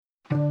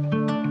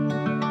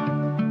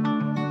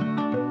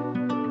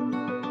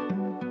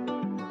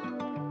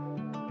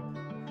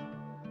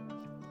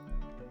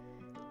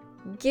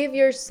Give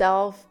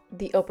yourself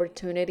the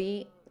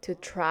opportunity to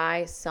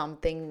try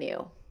something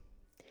new.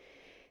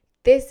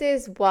 This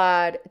is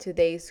what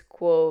today's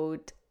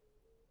quote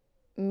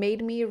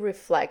made me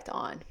reflect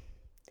on.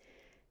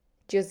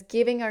 Just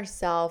giving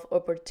ourselves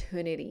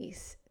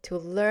opportunities to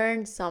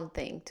learn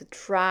something, to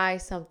try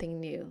something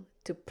new,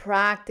 to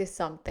practice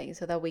something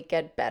so that we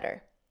get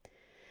better.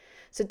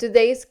 So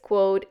today's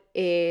quote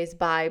is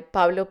by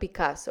Pablo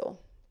Picasso,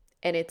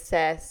 and it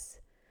says,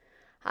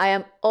 I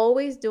am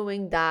always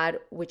doing that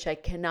which I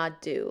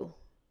cannot do,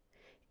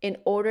 in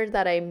order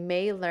that I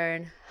may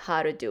learn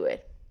how to do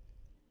it.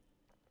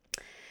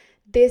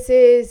 This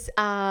is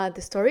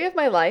the story of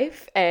my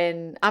life,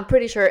 and I'm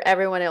pretty sure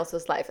everyone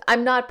else's life.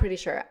 I'm not pretty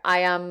sure. I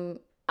am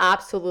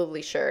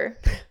absolutely sure,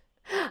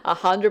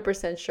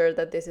 100% sure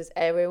that this is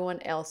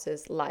everyone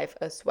else's life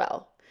as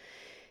well.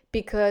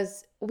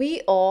 Because we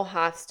all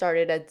have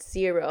started at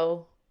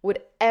zero with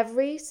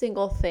every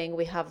single thing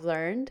we have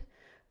learned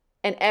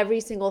and every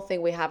single thing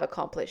we have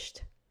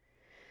accomplished.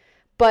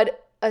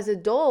 But as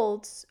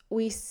adults,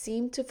 we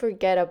seem to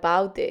forget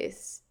about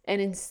this,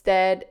 and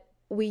instead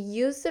we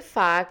use the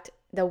fact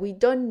that we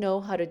don't know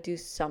how to do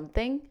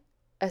something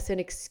as an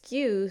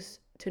excuse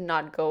to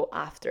not go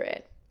after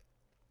it.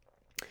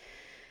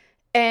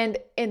 And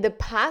in the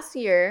past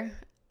year,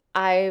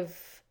 I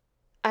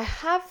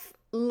have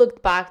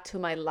looked back to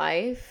my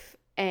life,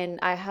 and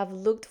I have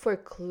looked for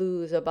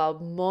clues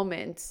about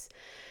moments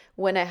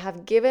when I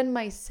have given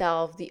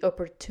myself the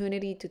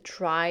opportunity to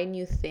try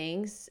new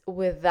things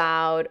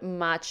without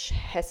much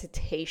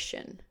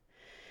hesitation.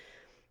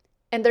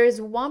 And there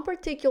is one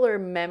particular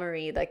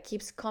memory that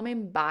keeps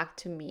coming back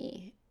to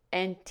me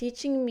and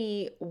teaching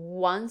me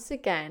once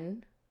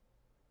again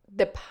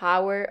the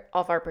power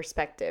of our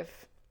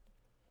perspective.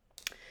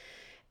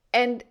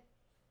 And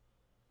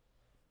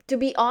to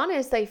be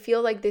honest, I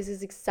feel like this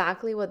is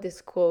exactly what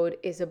this quote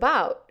is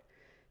about.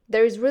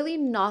 There is really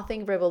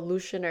nothing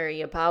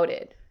revolutionary about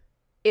it.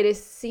 It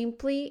is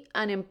simply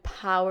an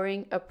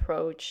empowering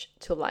approach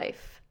to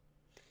life.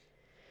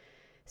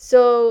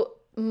 So,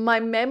 my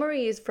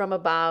memory is from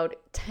about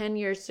 10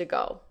 years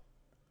ago.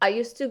 I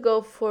used to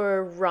go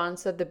for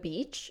runs at the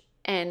beach,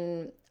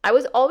 and I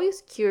was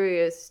always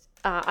curious.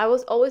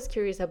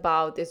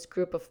 About this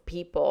group of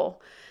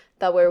people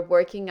that were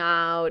working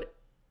out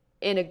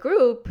in a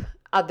group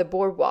at the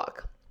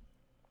boardwalk.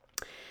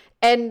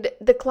 And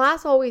the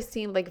class always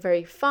seemed like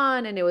very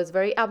fun, and it was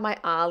very up my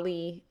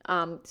alley.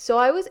 So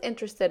I was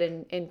interested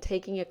in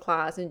taking a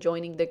class and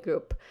joining the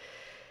group.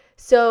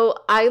 So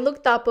I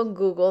looked up on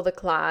Google the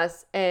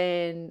class,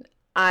 and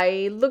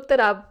I looked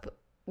it up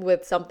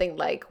with something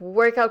like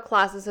workout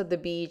classes at the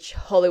beach,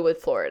 Hollywood,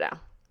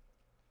 Florida.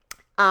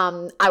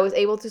 I was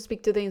able to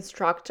speak to the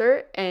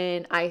instructor,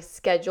 and I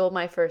scheduled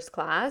my first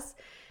class,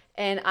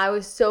 and I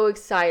was so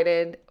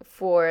excited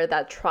for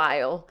that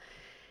trial.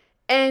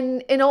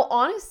 And in all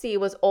honesty, it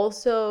was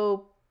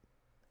also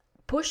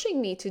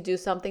pushing me to do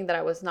something that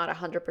I was not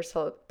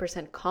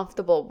 100%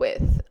 comfortable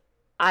with.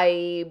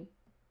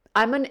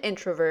 I'm an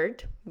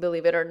introvert,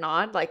 believe it or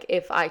not. Like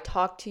if I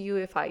talk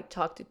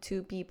to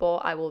two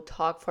people, I will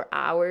talk for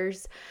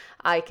hours.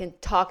 I can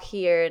talk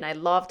here, and I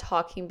love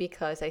talking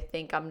because I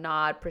think I'm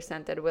not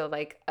presented with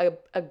like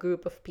a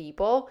group of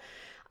people.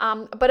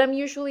 But I'm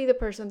usually the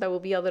person that will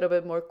be a little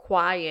bit more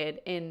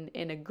quiet in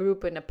a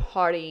group, in a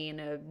party, in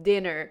a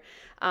dinner.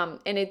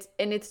 And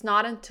it's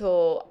not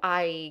until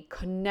I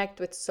connect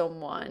with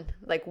someone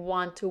like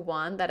one to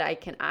one that I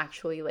can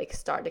actually like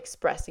start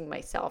expressing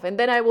myself. And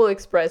then I will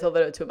express a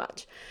little too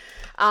much.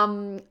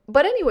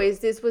 But anyways,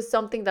 this was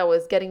something that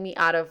was getting me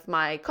out of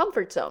my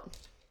comfort zone.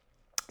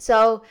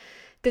 So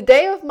the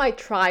day of my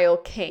trial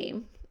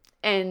came,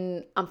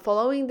 and I'm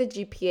following the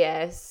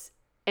GPS,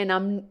 and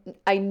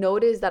I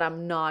noticed that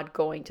I'm not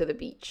going to the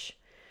beach.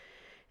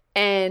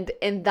 And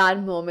in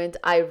that moment,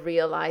 I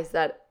realized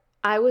that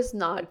I was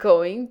not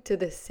going to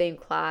the same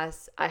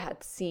class I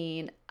had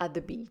seen at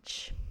the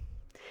beach.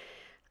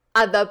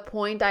 At that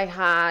point, I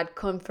had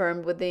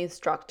confirmed with the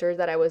instructor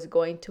that I was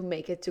going to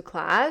make it to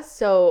class.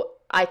 So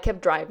I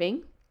kept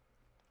driving.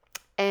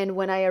 And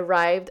when I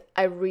arrived,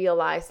 I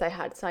realized I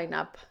had signed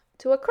up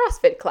to a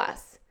CrossFit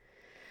class.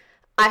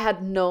 I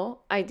had no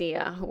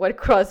idea what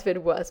CrossFit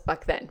was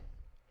back then.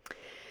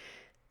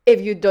 If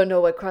you don't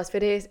know what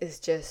CrossFit is, it's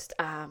just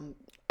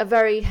a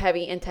very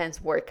heavy, intense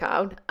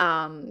workout.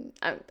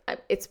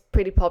 It's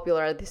pretty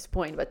popular at this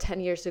point, but 10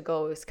 years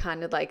ago, it was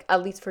kind of like,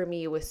 at least for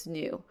me, it was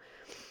new.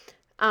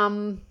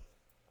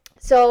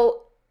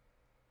 So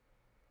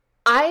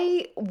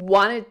I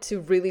wanted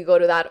to really go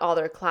to that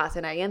other class,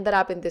 and I ended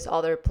up in this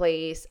other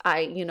place.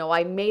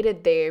 I made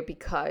it there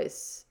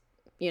because,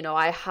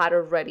 I had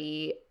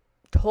already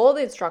told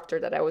the instructor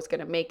that I was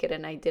going to make it,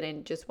 and I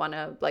didn't just want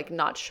to like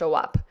not show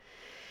up.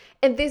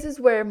 And this is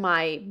where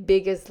my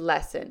biggest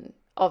lesson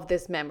of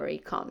this memory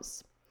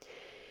comes.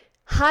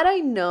 Had I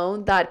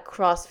known that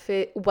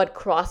what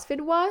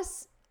CrossFit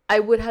was, I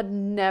would have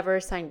never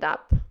signed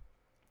up.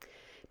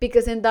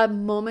 Because in that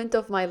moment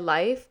of my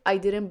life, I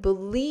didn't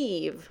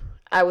believe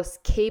I was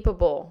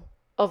capable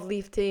of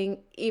lifting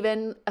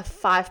even a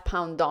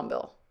 5-pound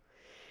dumbbell.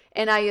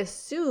 And I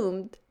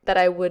assumed that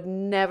I would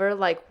never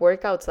like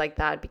workouts like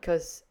that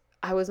because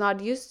I was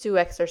not used to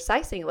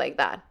exercising like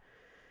that.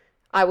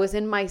 I was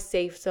in my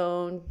safe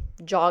zone,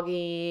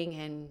 jogging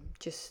and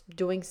just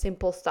doing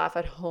simple stuff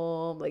at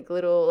home, like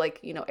little, like,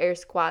 air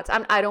squats.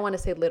 I don't want to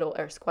say little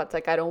air squats.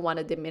 Like, I don't want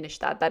to diminish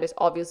that. That is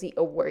obviously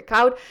a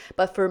workout.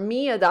 But for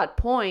me at that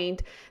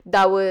point,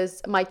 that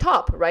was my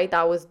top, right?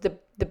 That was the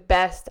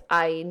best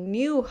I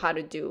knew how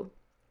to do.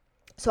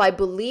 So I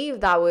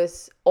believe that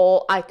was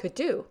all I could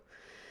do.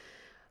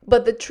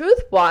 But the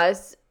truth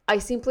was, I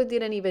simply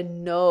didn't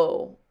even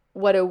know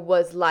what it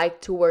was like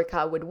to work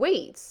out with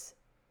weights.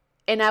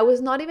 And I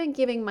was not even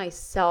giving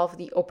myself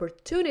the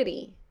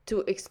opportunity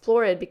to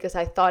explore it because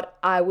I thought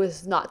I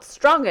was not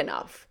strong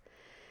enough.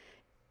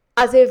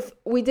 As if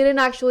we didn't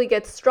actually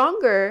get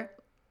stronger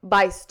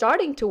by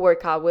starting to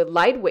work out with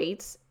light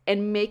weights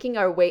and making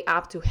our way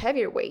up to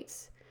heavier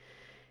weights.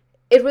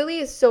 It really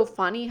is so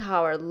funny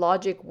how our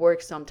logic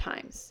works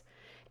sometimes.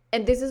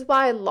 And this is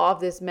why I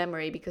love this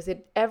memory, because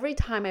every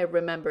time I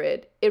remember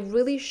it, it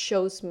really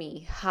shows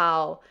me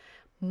how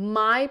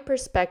my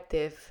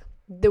perspective,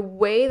 the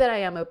way that I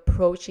am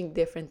approaching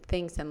different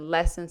things and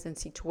lessons and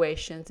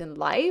situations in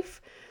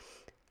life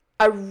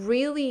are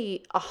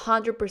really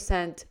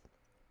 100%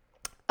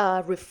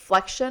 a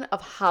reflection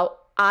of how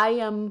I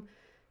am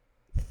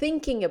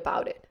thinking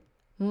about it,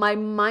 my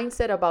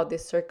mindset about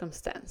this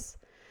circumstance.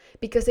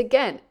 Because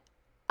again,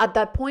 at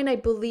that point, I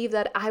believe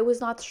that I was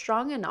not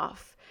strong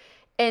enough.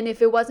 And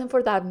if it wasn't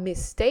for that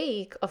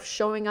mistake of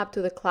showing up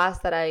to the class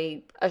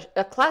a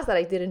class that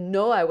I didn't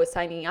know I was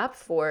signing up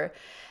for,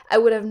 I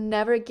would have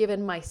never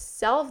given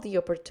myself the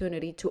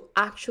opportunity to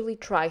actually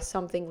try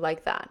something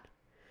like that.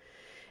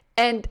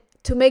 And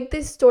to make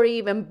this story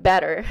even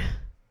better,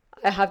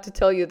 I have to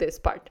tell you this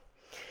part.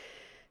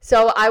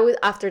 So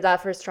after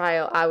that first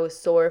trial, I was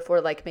sore for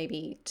like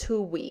maybe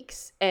 2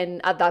 weeks. And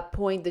at that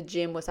point, the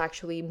gym was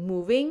actually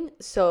moving.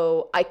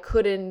 So I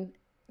couldn't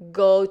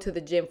go to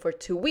the gym for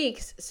 2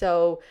 weeks.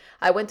 So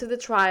I went to the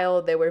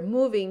trial. They were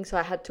moving. So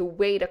I had to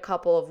wait a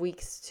couple of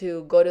weeks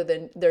to go to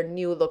their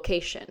new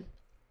location.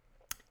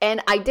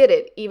 And I did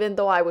it, even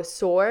though I was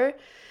sore.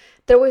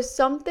 There was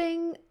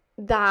something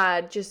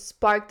that just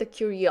sparked the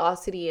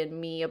curiosity in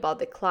me about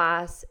the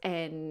class,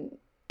 and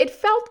it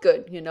felt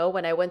good.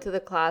 When I went to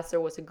the class,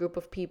 there was a group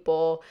of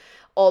people.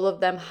 All of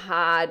them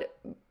had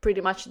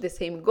pretty much the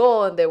same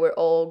goal, and they were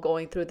all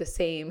going through the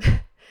same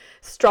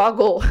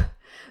struggle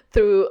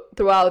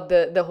throughout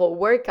the whole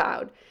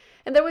workout.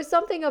 And there was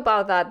something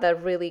about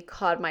that really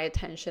caught my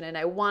attention, and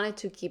I wanted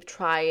to keep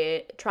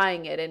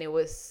trying it. And it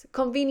was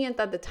convenient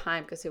at the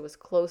time because it was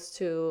close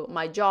to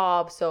my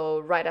job.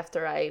 So right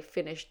after I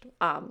finished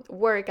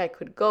work, I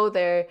could go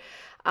there.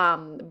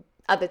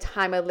 At the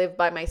time, I lived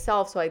by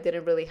myself, so I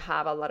didn't really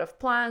have a lot of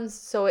plans.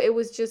 So it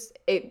was just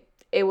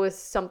it was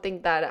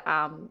something that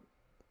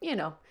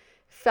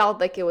felt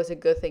like it was a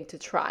good thing to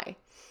try.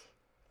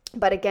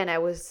 But again, I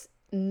was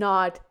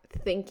not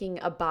thinking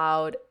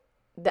about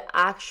the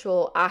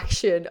actual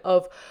action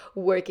of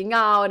working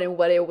out and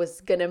what it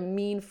was gonna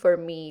mean for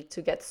me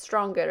to get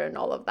stronger and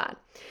all of that.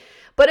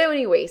 But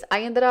anyways,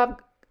 I ended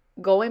up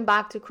going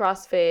back to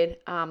CrossFit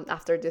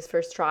after this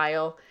first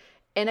trial.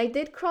 And I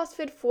did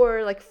CrossFit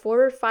for like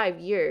 4 or 5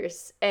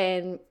 years.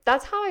 And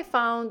that's how I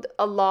found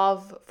a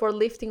love for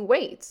lifting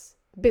weights.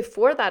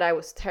 Before that, I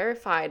was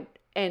terrified.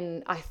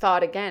 And I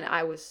thought, again,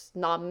 I was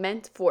not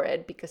meant for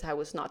it because I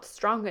was not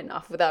strong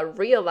enough, without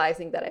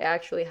realizing that I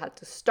actually had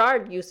to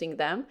start using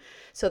them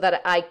so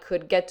that I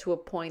could get to a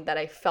point that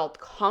I felt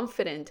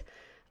confident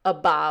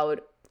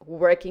about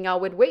working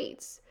out with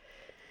weights.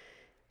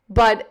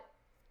 But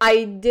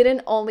I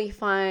didn't only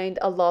find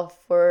a love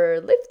for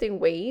lifting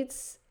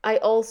weights. I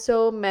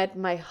also met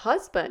my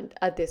husband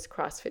at this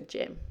CrossFit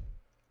gym.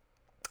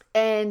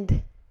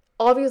 And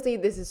obviously,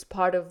 this is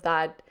part of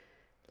that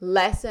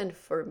lesson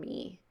for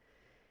me.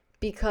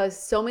 Because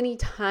so many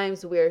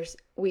times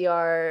we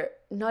are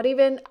not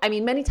even,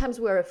 many times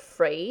we're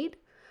afraid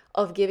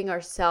of giving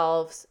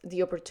ourselves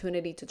the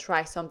opportunity to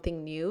try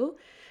something new.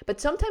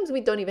 But sometimes we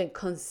don't even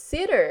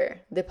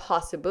consider the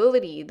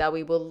possibility that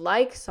we will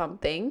like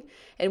something,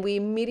 and we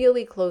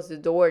immediately close the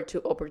door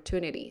to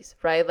opportunities,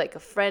 right? Like a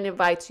friend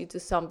invites you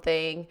to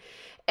something.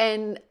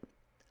 And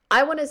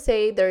I want to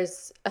say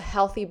there's a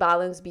healthy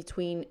balance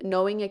between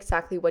knowing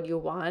exactly what you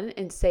want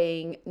and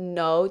saying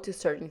no to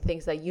certain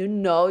things that you're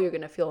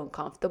going to feel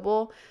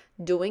uncomfortable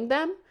doing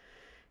them.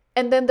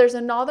 And then there's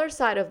another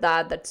side of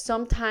that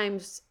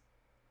sometimes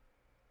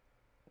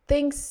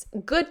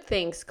good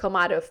things come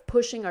out of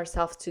pushing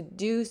ourselves to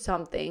do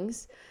some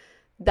things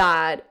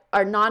that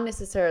are not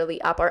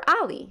necessarily up our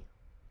alley.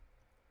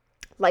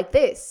 Like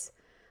this.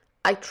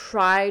 I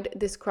tried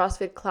this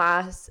CrossFit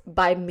class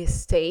by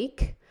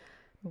mistake,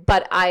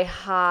 but I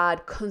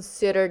had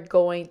considered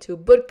going to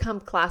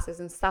bootcamp classes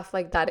and stuff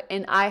like that.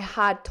 And I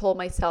had told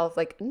myself,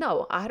 like,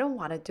 no, I don't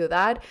want to do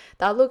that.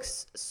 That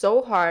looks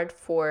so hard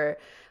for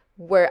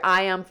where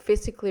I am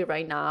physically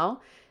right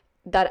now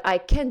that I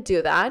can't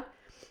do that.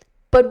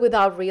 But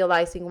without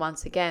realizing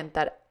once again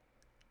that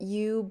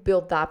you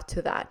build up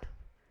to that.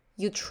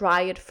 You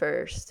try it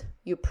first,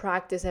 you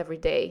practice every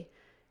day,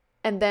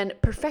 and then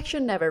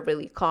perfection never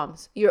really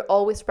comes. You're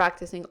always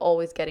practicing,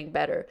 always getting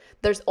better.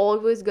 There's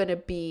always going to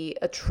be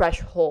a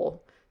threshold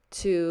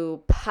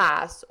to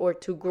pass or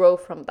to grow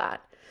from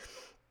that.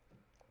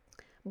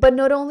 But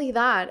not only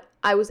that,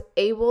 I was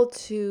able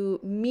to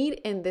meet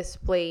in this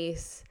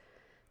place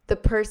the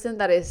person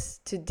that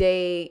is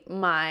today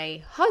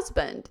my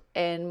husband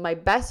and my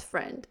best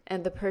friend,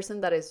 and the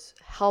person that is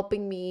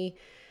helping me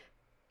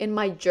in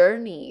my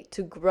journey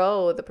to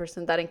grow, the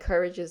person that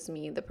encourages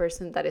me, the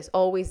person that is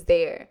always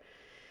there.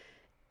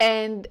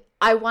 And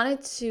I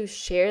wanted to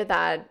share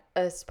that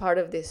as part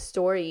of this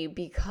story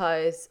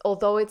because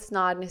although it's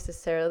not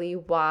necessarily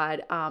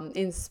what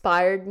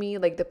inspired me,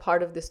 like the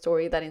part of the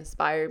story that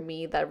inspired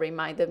me, that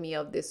reminded me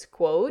of this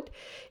quote,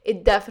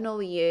 it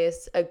definitely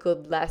is a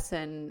good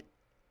lesson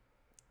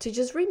to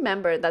just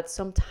remember that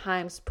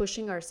sometimes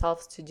pushing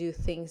ourselves to do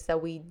things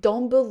that we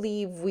don't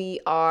believe we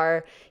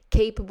are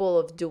capable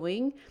of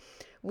doing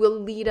will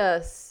lead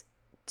us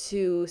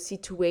to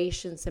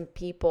situations and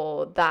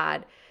people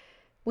that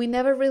we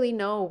never really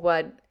know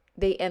what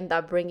they end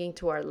up bringing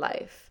to our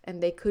life.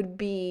 And they could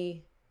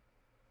be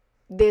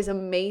this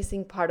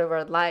amazing part of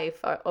our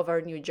life, of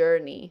our new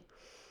journey.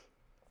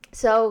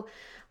 So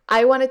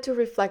I wanted to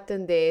reflect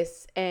on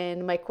this.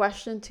 And my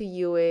question to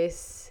you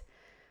is,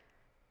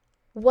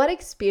 what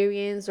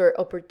experience or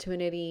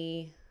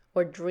opportunity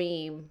or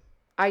dream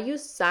are you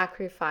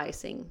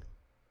sacrificing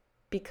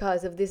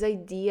because of this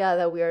idea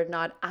that we are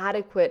not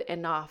adequate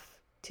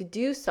enough to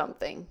do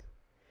something?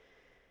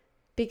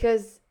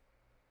 Because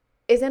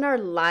isn't our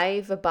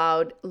life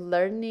about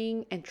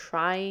learning and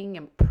trying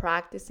and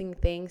practicing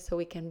things so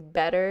we can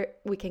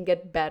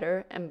get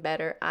better and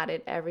better at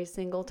it every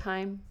single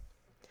time?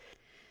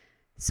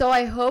 So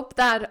I hope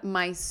that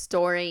my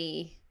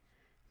story,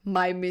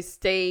 my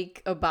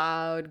mistake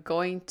about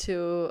going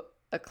to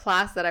a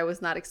class that I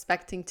was not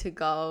expecting to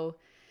go,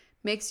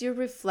 makes you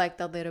reflect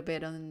a little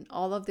bit on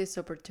all of these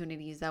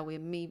opportunities that we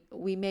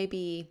may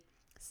be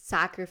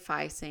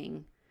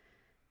sacrificing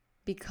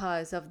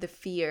because of the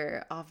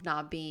fear of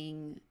not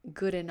being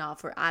good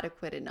enough or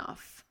adequate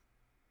enough.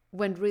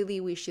 When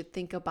really we should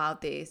think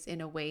about this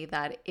in a way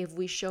that if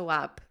we show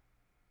up,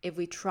 if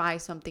we try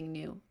something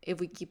new, if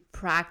we keep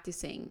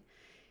practicing,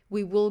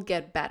 we will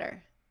get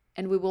better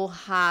and we will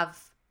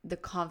have the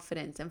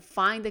confidence and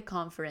find the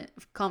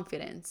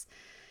confidence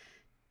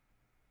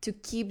to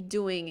keep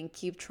doing and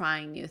keep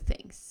trying new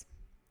things.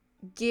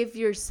 Give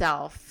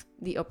yourself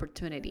the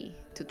opportunity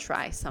to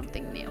try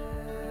something new.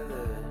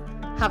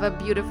 Have a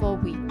beautiful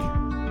week.